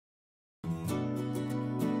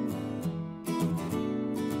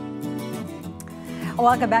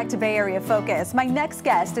Welcome back to Bay Area Focus. My next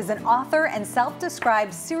guest is an author and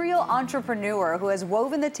self-described serial entrepreneur who has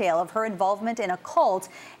woven the tale of her involvement in a cult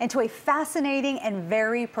into a fascinating and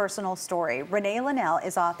very personal story. Renee Linnell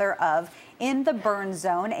is author of In the Burn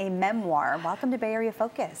Zone, a memoir. Welcome to Bay Area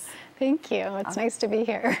Focus. Thank you. It's nice to be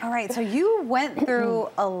here. All right, so you went through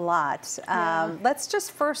a lot. Let's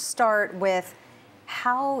just first start with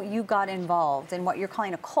how you got involved in what you're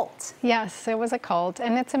calling a cult. Yes, it was a cult,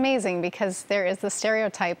 and it's amazing because there is the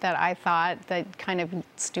stereotype that I thought that kind of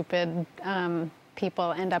stupid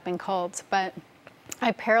people end up in cults, but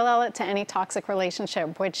I parallel it to any toxic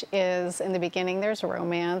relationship, which is in the beginning there's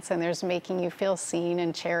romance and there's making you feel seen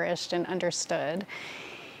and cherished and understood.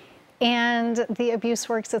 And the abuse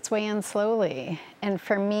works its way in slowly. And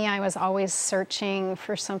for me, I was always searching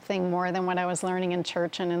for something more than what I was learning in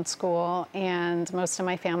church and in school. And most of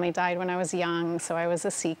my family died when I was young, so I was a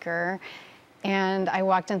seeker. And I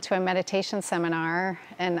walked into a meditation seminar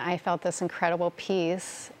and I felt this incredible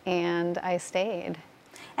peace and I stayed.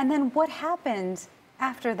 And then what happened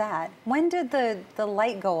after that? When did the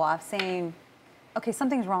light go off saying, okay,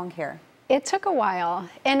 something's wrong here? It took a while.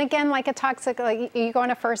 And again, like a toxic, like you go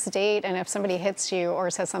on a first date and if somebody hits you or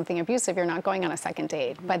says something abusive, you're not going on a second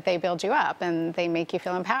date, but they build you up and they make you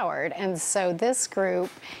feel empowered. And so this group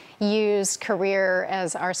used career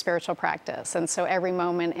as our spiritual practice. And so every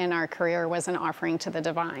moment in our career was an offering to the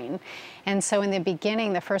divine. And so in the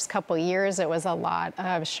beginning, the first couple years, it was a lot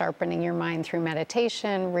of sharpening your mind through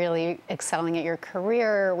meditation, really excelling at your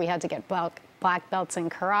career. We had to get black belts in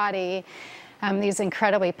karate. These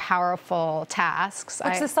incredibly powerful tasks.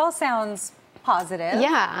 This all sounds positive.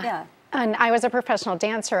 Yeah. And I was a professional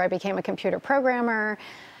dancer. I became a computer programmer.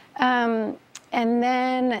 And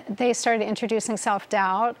then they started introducing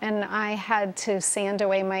self-doubt, and I had to sand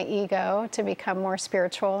away my ego to become more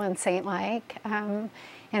spiritual and saint-like. And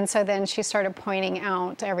so then she started pointing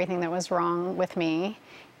out everything that was wrong with me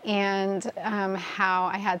and how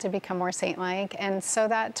I had to become more saint-like. And so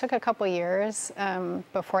that took a couple years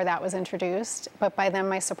before that was introduced. But by then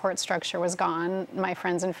my support structure was gone. My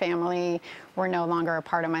friends and family were no longer a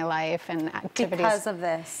part of my life and activities. Because of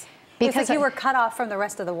this? Because you were cut off from the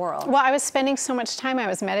rest of the world. Well, I was spending so much time. I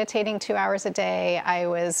was meditating 2 hours a day. I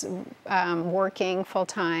was working full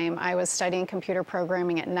time. I was studying computer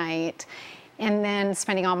programming at night. And then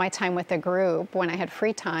spending all my time with the group when I had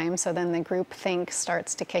free time, so then the group think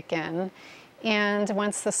starts to kick in. And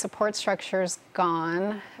once the support structure's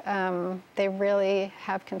gone, they really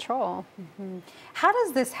have control. Mm-hmm. How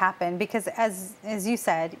does this happen? Because as you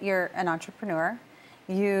said, you're an entrepreneur.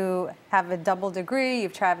 You have a double degree,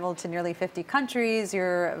 you've traveled to nearly 50 countries,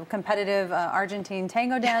 you're a competitive Argentine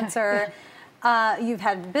tango dancer, you've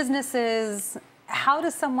had businesses. How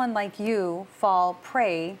does someone like you fall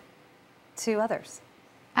prey to others?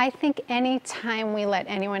 I think any time we let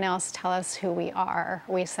anyone else tell us who we are,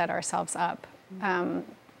 we set ourselves up.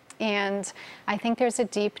 And I think there's a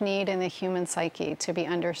deep need in the human psyche to be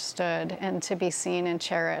understood and to be seen and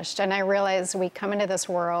cherished. And I realize we come into this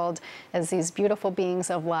world as these beautiful beings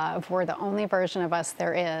of love. We're the only version of us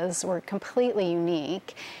there is. We're completely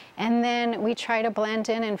unique. And then we try to blend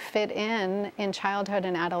in and fit in childhood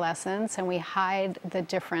and adolescence, and we hide the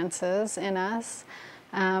differences in us.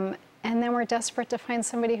 And then we're desperate to find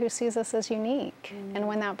somebody who sees us as unique. And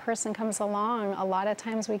when that person comes along, a lot of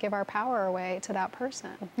times we give our power away to that person.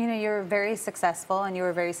 You know, you're very successful, and you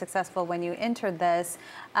were very successful when you entered this.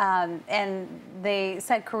 And they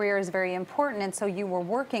said career is very important, and so you were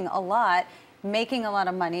working a lot, making a lot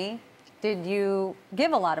of money. Did you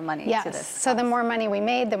give a lot of money to this? Yes. So the more money we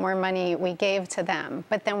made, the more money we gave to them.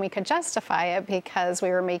 But then we could justify it because we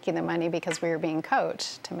were making the money because we were being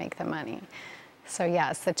coached to make the money. So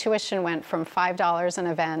yes, the tuition went from $5 an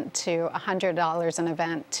event to $100 an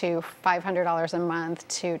event to $500 a month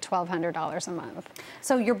to $1,200 a month.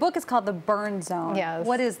 So your book is called The Burn Zone. Yes.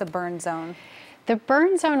 What is the burn zone? The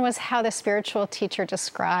burn zone was how the spiritual teacher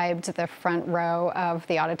described the front row of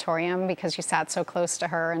the auditorium, because you sat so close to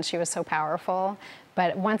her and she was so powerful.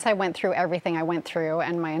 But once I went through everything I went through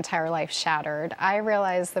and my entire life shattered, I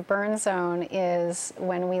realized the burn zone is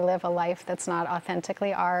when we live a life that's not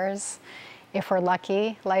authentically ours. If we're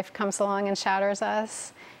lucky, life comes along and shatters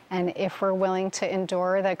us. And if we're willing to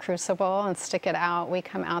endure the crucible and stick it out, we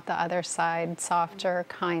come out the other side softer,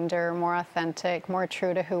 kinder, more authentic, more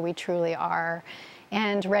true to who we truly are,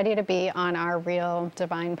 and ready to be on our real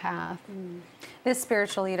divine path. This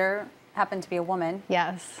spiritual leader happened to be a woman.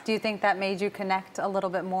 Yes. Do you think that made you connect a little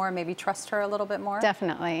bit more, maybe trust her a little bit more?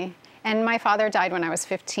 Definitely. And my father died when I was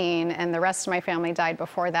 15, and the rest of my family died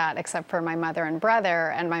before that, except for my mother and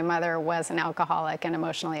brother, and my mother was an alcoholic and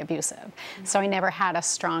emotionally abusive. So I never had a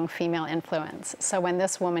strong female influence. So when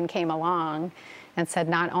this woman came along and said,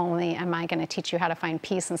 not only am I going to teach you how to find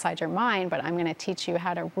peace inside your mind, but I'm going to teach you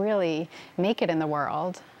how to really make it in the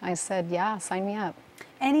world, I said, yeah, sign me up.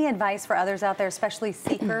 Any advice for others out there, especially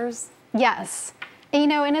seekers? Yes. You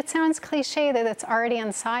know, and it sounds cliche that it's already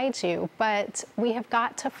inside you, but we have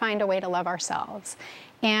got to find a way to love ourselves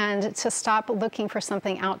and to stop looking for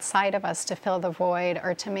something outside of us to fill the void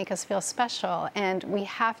or to make us feel special. And we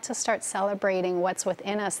have to start celebrating what's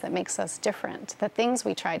within us that makes us different, the things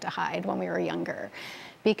we tried to hide when we were younger.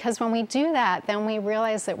 Because when we do that, then we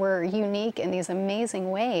realize that we're unique in these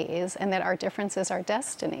amazing ways and that our difference is our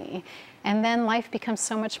destiny. And then life becomes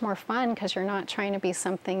so much more fun because you're not trying to be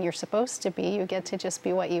something you're supposed to be. You get to just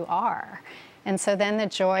be what you are. And so then the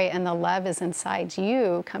joy and the love is inside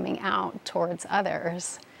you coming out towards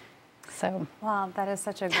others. So. Wow, that is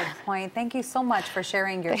such a good point. Thank you so much for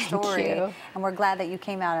sharing your story. Thank you. And we're glad that you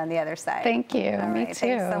came out on the other side. Thank you. All Me right, too.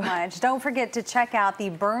 thanks so much. Don't forget to check out The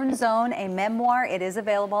Burn Zone, a memoir. It is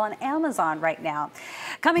available on Amazon right now.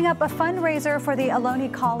 Coming up, a fundraiser for the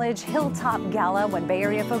Ohlone College Hilltop Gala when Bay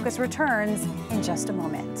Area Focus returns in just a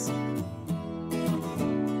moment.